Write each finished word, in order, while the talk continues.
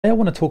Today I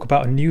want to talk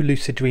about a new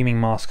lucid dreaming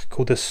mask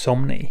called the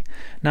Somni.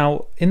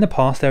 Now, in the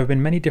past there have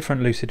been many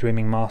different lucid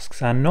dreaming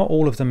masks and not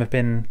all of them have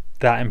been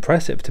that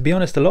impressive. To be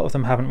honest, a lot of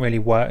them haven't really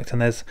worked, and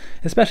there's,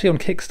 especially on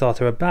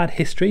Kickstarter, a bad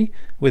history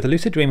with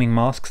lucid dreaming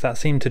masks that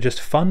seem to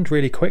just fund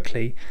really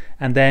quickly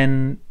and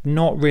then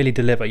not really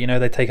deliver. You know,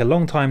 they take a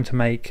long time to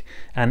make,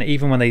 and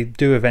even when they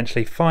do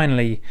eventually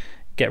finally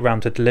get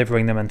around to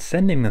delivering them and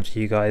sending them to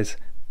you guys,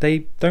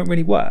 they don't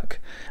really work.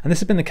 And this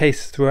has been the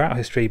case throughout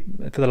history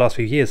for the last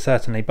few years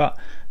certainly, but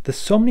the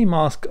Somni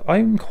mask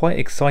I'm quite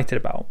excited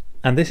about.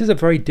 And this is a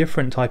very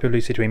different type of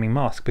lucid dreaming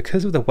mask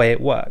because of the way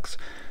it works.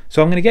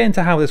 So I'm going to get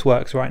into how this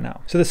works right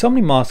now. So the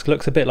Somni mask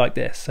looks a bit like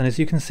this, and as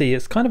you can see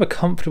it's kind of a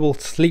comfortable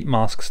sleep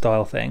mask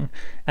style thing,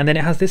 and then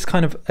it has this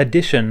kind of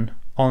addition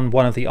on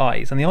one of the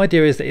eyes, and the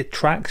idea is that it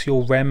tracks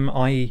your REM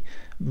eye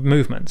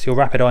movements, your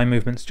rapid eye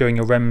movements during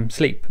your REM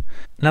sleep.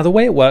 Now the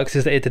way it works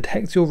is that it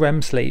detects your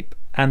REM sleep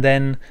and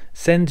then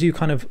sends you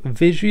kind of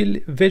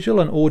visual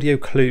and audio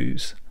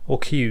clues or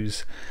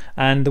cues.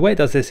 And the way it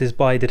does this is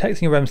by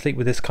detecting your REM sleep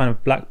with this kind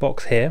of black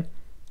box here,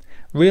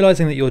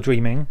 realizing that you're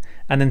dreaming,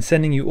 and then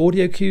sending you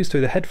audio cues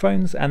through the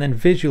headphones and then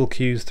visual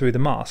cues through the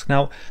mask.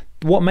 Now,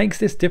 what makes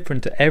this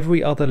different to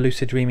every other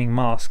lucid dreaming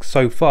mask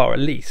so far, at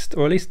least,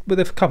 or at least with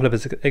a couple of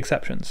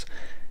exceptions,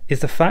 is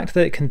the fact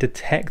that it can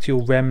detect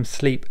your REM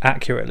sleep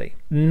accurately.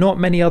 Not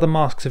many other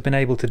masks have been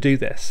able to do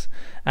this,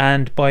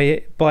 and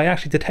by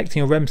actually detecting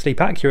your REM sleep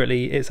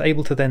accurately, it's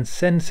able to then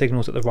send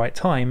signals at the right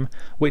time,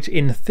 which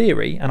in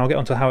theory, and I'll get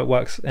onto how it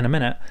works in a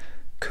minute,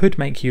 could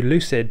make you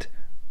lucid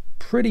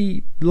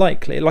pretty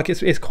likely. Like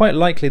it's quite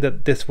likely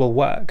that this will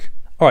work.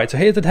 Alright, so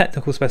here's the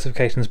technical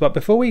specifications, but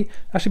before we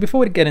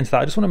get into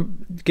that, I just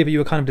want to give you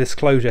a kind of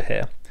disclosure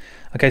here.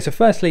 Okay, so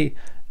firstly,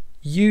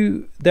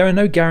 there are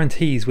no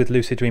guarantees with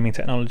lucid dreaming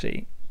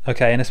technology,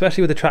 okay, and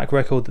especially with the track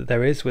record that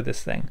there is with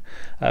this thing,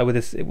 with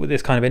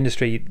this kind of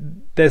industry,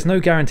 there's no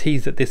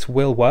guarantees that this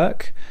will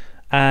work,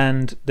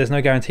 and there's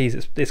no guarantees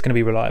it's going to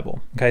be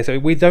reliable. Okay,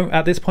 so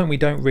at this point we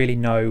don't really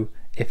know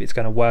if it's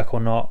going to work or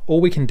not. All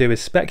we can do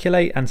is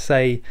speculate and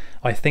say,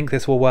 I think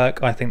this will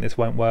work, I think this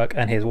won't work,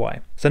 and here's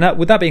why. So now,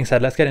 with that being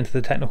said, let's get into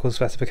the technical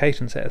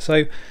specifications here.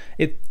 So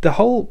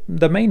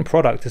the main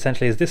product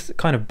essentially is this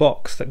kind of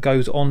box that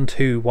goes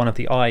onto one of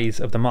the eyes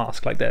of the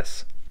mask like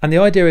this. And the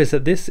idea is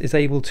that this is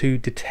able to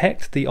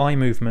detect the eye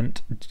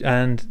movement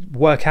and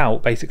work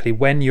out basically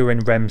when you're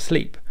in REM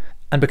sleep.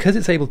 And because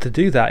it's able to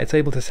do that, it's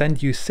able to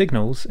send you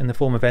signals in the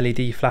form of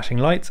LED flashing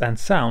lights and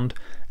sound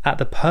at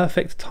the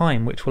perfect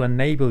time, which will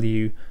enable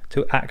you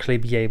to actually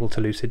be able to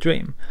lucid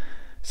dream.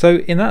 So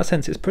in that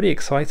sense, it's pretty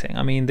exciting.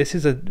 I mean, this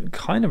is a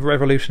kind of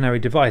revolutionary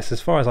device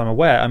as far as I'm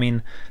aware. I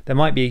mean, there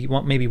might be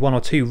maybe one or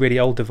two really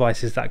old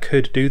devices that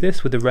could do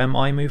this with the REM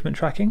eye movement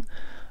tracking,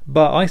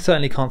 but I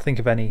certainly can't think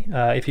of any.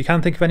 If you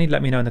can think of any,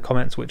 let me know in the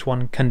comments which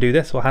one can do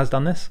this or has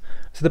done this.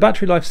 So the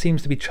battery life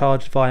seems to be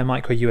charged via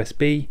micro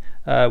USB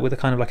with a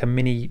kind of like a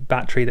mini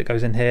battery that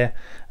goes in here.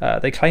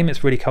 They claim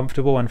it's really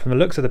comfortable, and from the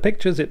looks of the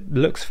pictures it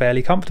looks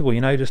fairly comfortable,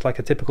 you know, just like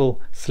a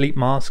typical sleep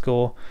mask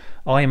or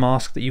eye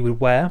mask that you would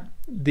wear.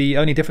 The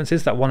only difference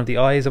is that one of the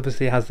eyes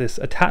obviously has this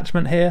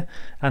attachment here,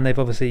 and they've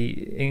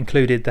obviously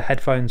included the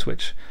headphones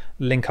which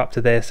link up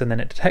to this, and then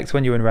it detects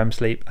when you're in REM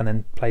sleep and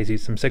then plays you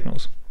some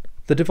signals.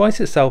 The device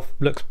itself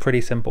looks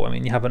pretty simple. I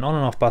mean, you have an on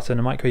and off button,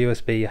 a micro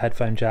USB, a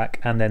headphone jack,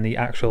 and then the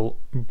actual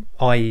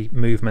eye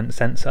movement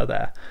sensor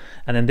there.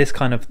 And then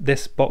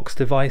this box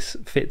device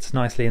fits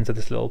nicely into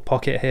this little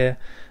pocket here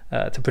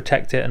to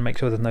protect it and make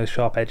sure there's no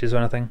sharp edges or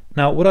anything.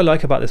 Now, what I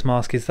like about this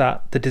mask is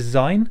that the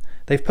design,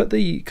 they've put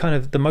the kind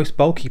of the most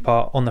bulky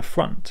part on the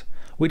front,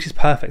 which is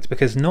perfect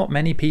because not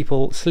many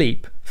people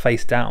sleep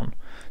face down.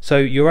 So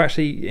you're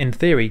actually, in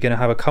theory, going to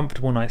have a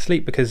comfortable night's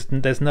sleep because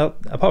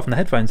apart from the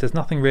headphones, there's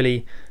nothing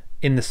really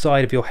in the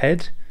side of your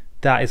head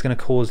that is going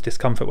to cause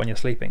discomfort when you're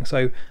sleeping.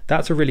 So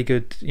that's a really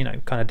good, you know,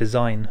 kind of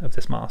design of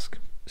this mask.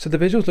 So the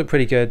visuals look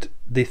pretty good.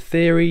 The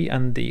theory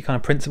and the kind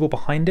of principle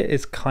behind it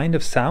is kind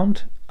of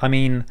sound. I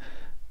mean,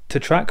 to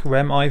track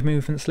REM eye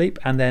movement sleep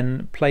and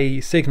then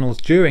play signals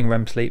during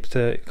REM sleep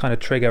to kind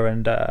of trigger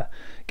and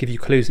give you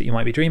clues that you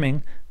might be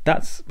dreaming,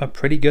 that's a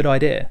pretty good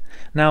idea.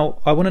 Now,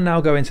 I want to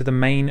now go into the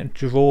main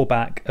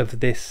drawback of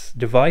this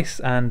device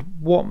and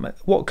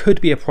what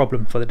could be a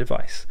problem for the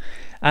device.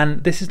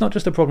 And this is not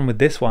just a problem with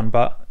this one,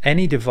 but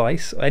any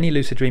device, any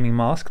lucid dreaming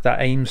mask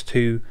that aims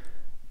to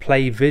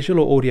play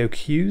visual or audio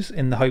cues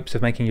in the hopes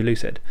of making you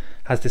lucid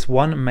has this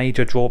one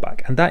major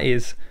drawback, and that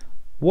is,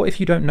 what if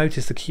you don't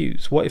notice the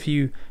cues? What if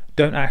you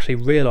don't actually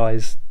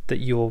realize that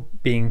you're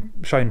being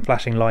shown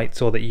flashing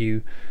lights or that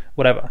you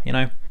whatever, you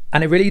know?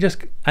 And it really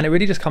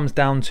just comes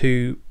down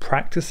to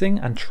practicing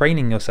and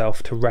training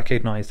yourself to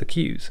recognize the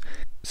cues.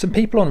 Some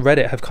people on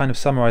Reddit have kind of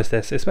summarized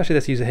this, especially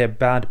this user here,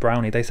 Bad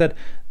Brownie. They said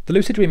the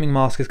lucid dreaming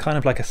mask is kind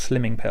of like a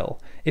slimming pill.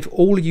 If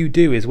all you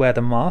do is wear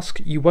the mask,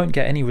 you won't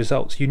get any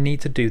results. You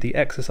need to do the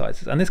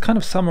exercises. And this kind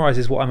of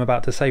summarizes what I'm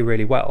about to say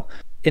really well.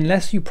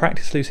 Unless you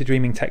practice lucid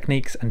dreaming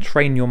techniques and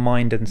train your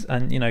mind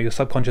and you know, your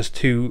subconscious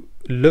to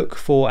look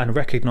for and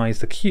recognize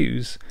the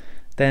cues,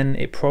 then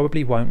it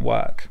probably won't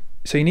work.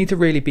 So you need to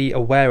really be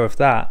aware of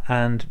that,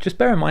 and just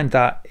bear in mind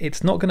that you're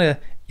not gonna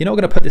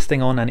put this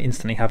thing on and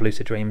instantly have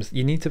lucid dreams.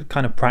 You need to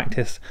kind of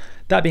practice.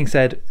 That being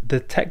said, the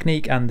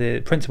technique and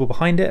the principle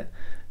behind it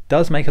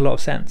does make a lot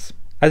of sense.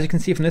 As you can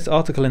see from this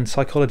article in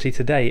Psychology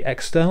Today,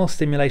 external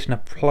stimulation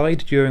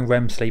applied during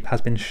REM sleep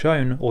has been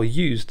shown or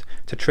used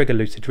to trigger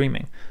lucid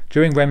dreaming.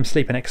 During REM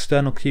sleep, an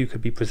external cue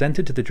could be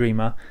presented to the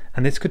dreamer,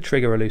 and this could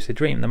trigger a lucid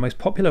dream. The most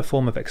popular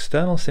form of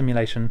external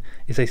stimulation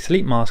is a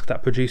sleep mask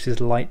that produces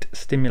light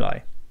stimuli.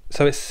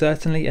 So it's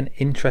certainly an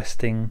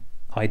interesting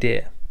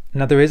idea.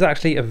 Now there is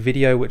actually a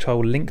video which I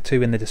will link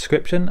to in the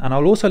description, and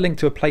I'll also link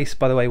to a place,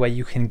 by the way, where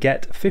you can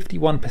get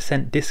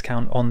 51%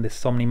 discount on this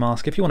Somni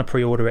mask if you want to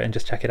pre-order it and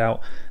just check it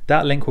out.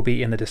 That link will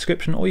be in the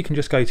description, or you can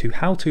just go to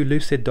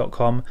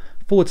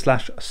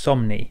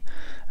howtolucid.com/Somni.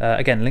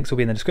 Again, links will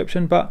be in the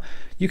description, but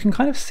you can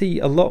kind of see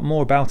a lot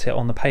more about it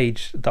on the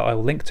page that I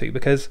will link to,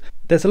 because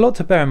there's a lot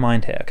to bear in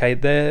mind here, okay?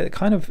 They're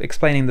kind of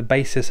explaining the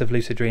basis of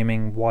lucid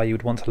dreaming, why you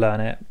would want to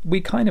learn it.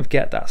 We kind of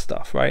get that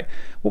stuff, right?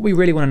 What we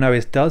really want to know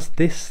is, does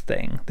this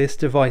thing, this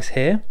device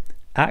here,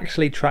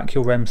 actually track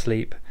your REM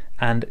sleep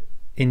and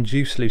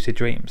induce lucid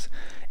dreams?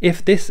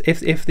 If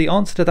the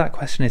answer to that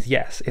question is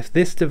yes, if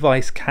this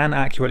device can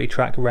accurately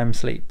track REM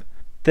sleep,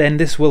 then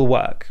this will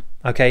work.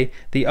 Okay,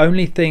 the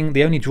only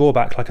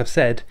drawback, like I've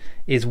said,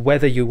 is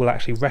whether you will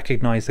actually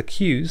recognize the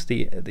cues,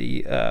 the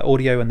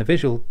audio and the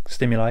visual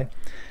stimuli,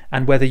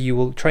 and whether you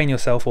will train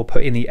yourself or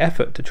put in the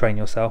effort to train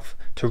yourself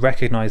to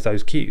recognize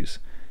those cues.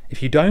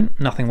 If you don't,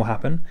 nothing will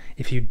happen.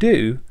 If you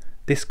do,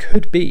 this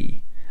could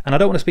be, and I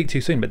don't want to speak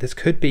too soon, but this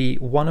could be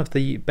one of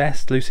the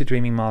best lucid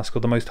dreaming masks, or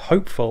the most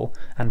hopeful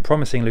and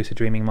promising lucid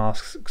dreaming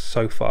masks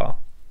so far.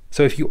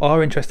 So if you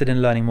are interested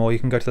in learning more, you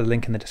can go to the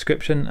link in the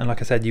description, and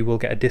like I said, you will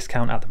get a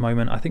discount at the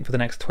moment. I think for the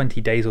next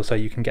 20 days or so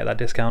you can get that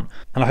discount,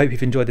 and I hope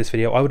you've enjoyed this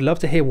video. I would love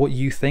to hear what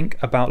you think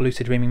about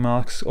lucid dreaming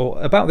masks, or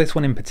about this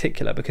one in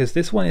particular, because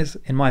this one is,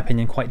 in my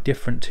opinion, quite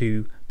different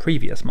to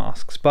previous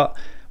masks, but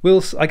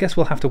I guess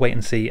we'll have to wait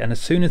and see. And as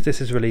soon as this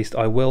is released,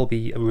 I will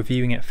be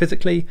reviewing it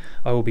physically.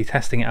 I will be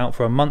testing it out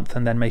for a month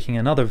and then making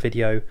another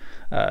video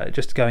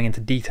just going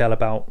into detail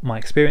about my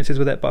experiences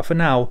with it. But for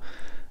now,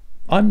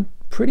 I'm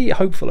pretty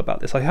hopeful about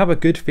this. I have a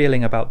good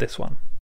feeling about this one.